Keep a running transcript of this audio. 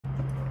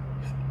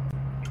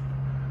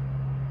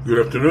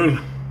Good afternoon.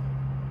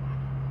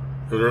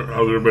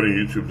 How's everybody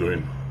on YouTube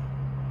doing?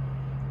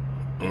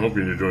 I'm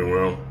hoping you're doing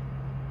well.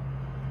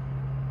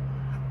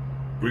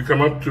 We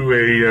come up to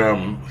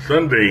a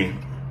Sunday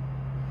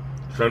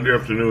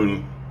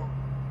afternoon,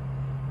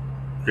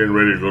 getting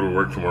ready to go to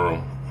work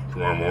tomorrow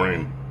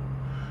morning.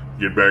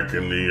 Get back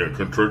in the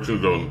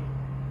construction zone.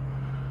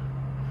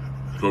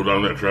 Slow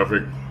down that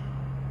traffic.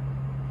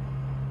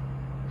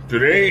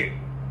 Today,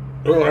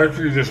 well,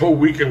 actually, this whole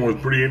weekend was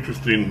pretty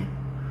interesting.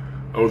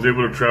 I was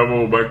able to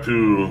travel back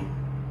to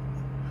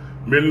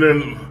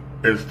Midland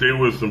and stay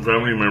with some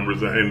family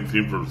members I hadn't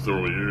seen for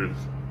several years.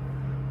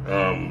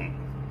 And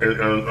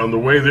on the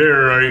way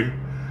there,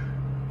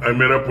 I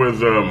met up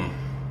with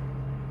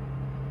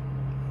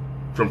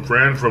some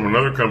friends from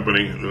another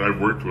company that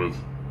I've worked with.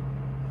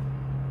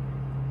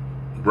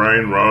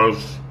 Brian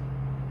Ross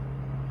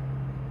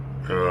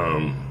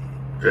and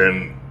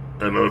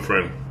another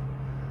friend.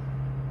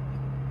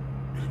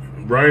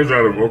 Brian's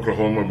out of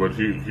Oklahoma, but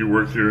he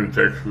works here in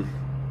Texas.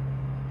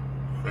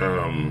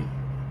 And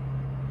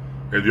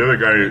the other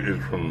guy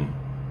is from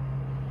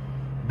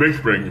Big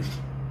Springs,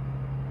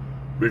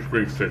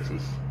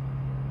 Texas.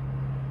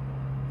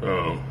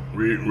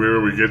 We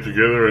get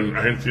together, and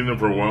I hadn't seen them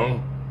for a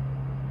while.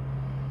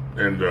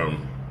 And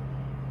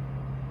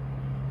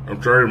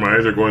I'm sorry, my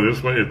eyes are going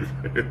this way. I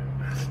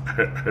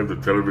have the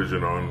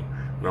television on,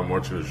 and I'm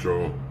watching the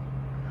show.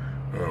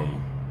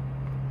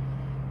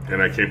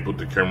 And I can't put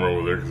the camera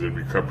over there because it'd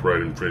be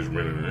copyright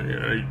infringement,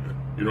 and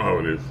you know how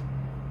it is.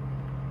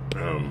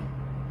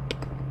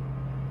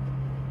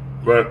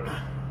 But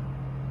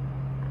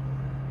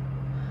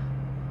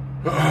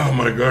oh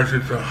my gosh,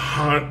 it's a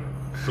hot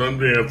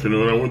Sunday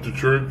afternoon. I went to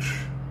church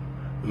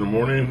in the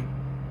morning.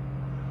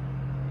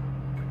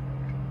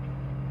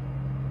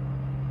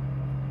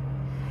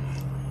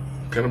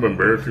 Kind of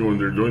embarrassing when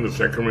they're doing the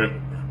sacrament,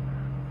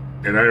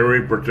 and I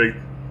already had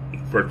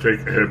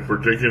partaken it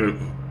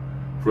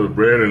for the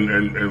bread, and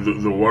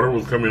the water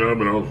was coming up,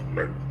 and I was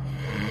like,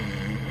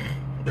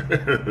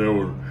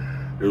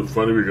 it was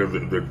funny because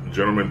the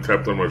gentleman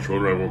tapped on my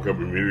shoulder. I woke up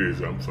immediately and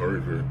said, "I'm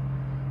sorry, sir.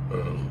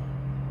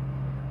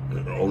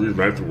 All these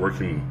nights of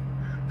working,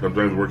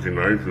 sometimes working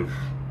nights, is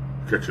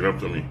catching up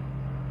to me."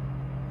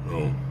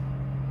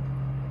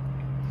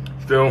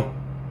 Still,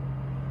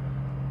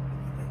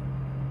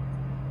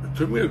 it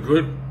took me a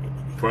good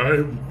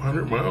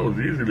 500 miles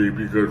easily,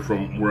 because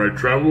from where I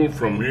traveled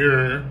from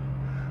here,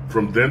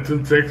 from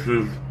Denton,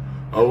 Texas,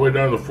 all the way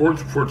down to Fort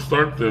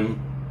Stockton.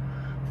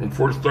 From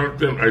Fort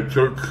Stockton, I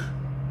took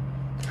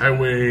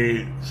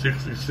Highway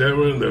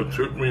 67 that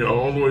took me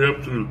all the way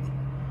up to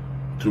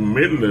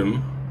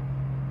Midland.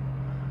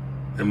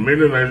 And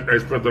Midland, I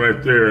spent the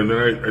night there, and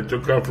then I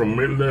took off from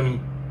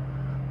Midland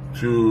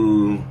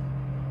to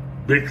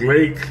Big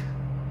Lake,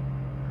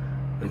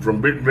 and from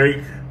Big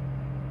Lake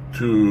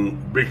to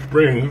Big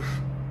Springs,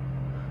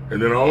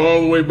 and then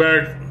all the way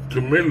back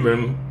to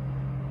Midland,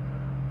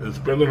 and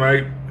spent the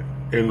night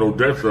in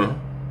Odessa.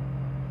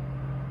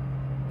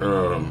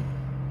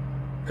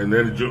 And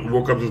then just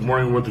woke up this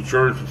morning, went to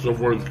church and so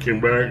forth, came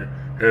back,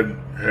 had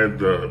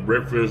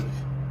breakfast,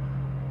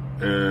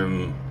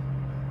 and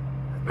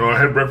no, I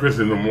had breakfast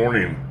in the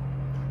morning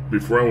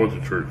before I went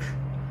to church.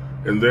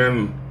 And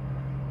then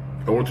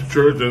I went to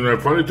church, and I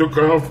finally took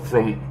off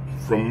from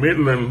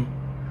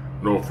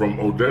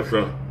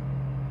Odessa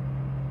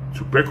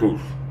to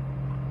Pecos,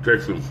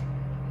 Texas.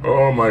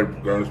 Oh my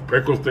gosh,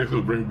 Pecos,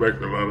 Texas brings back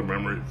a lot of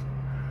memories.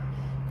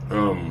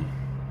 And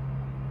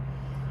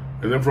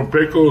then from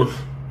Pecos,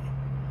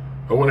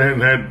 I went ahead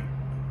and had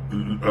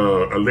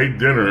a late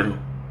dinner.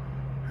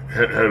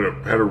 Had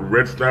a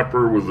red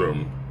snapper with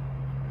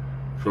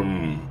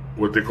some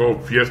what they call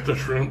fiesta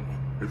shrimp.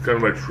 It's kind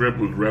of like shrimp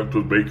with wrapped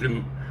with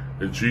bacon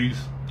and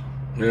cheese.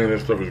 Man,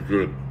 that stuff is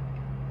good.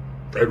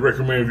 I'd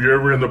recommend, if you're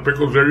ever in the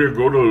Pecos area,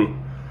 go to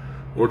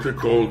what's it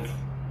called,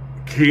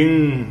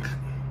 King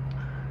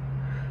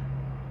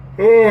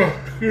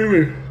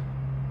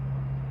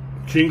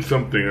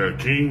something,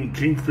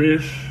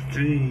 Kingfish.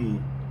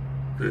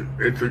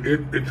 It's a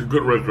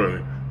good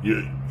restaurant.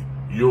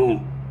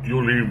 You'll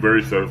leave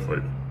very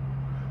satisfied.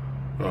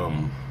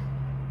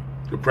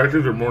 The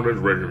prices are more or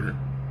less regular.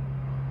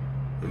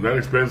 They're not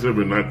expensive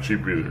and not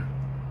cheap either.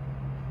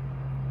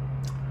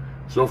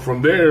 So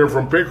from there,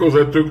 from Pecos,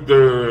 I took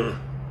the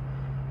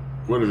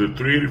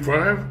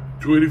 285,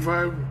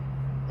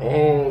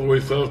 all the way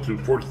south to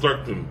Fort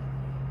Stockton.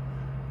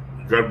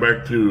 Got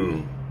back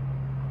to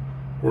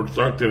Fort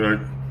Stockton, I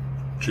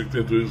checked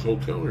into this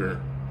hotel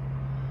here.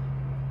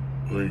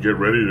 And get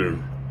ready to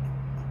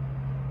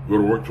go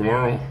to work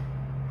tomorrow.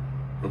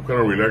 I'm kind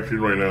of relaxing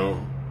right now.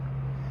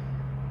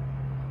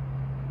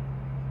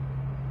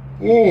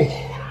 Oh.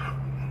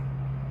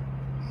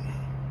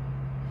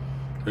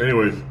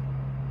 Anyways,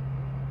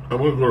 I'm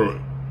gonna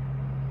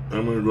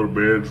go to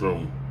bed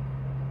so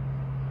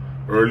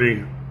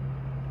early,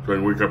 so I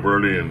can wake up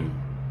early and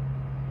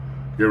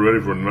get ready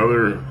for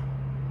another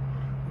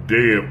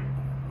day of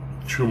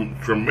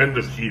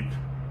tremendous heat.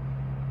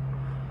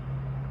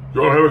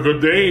 Y'all have a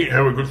good day,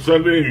 have a good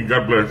Sunday, and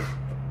God bless.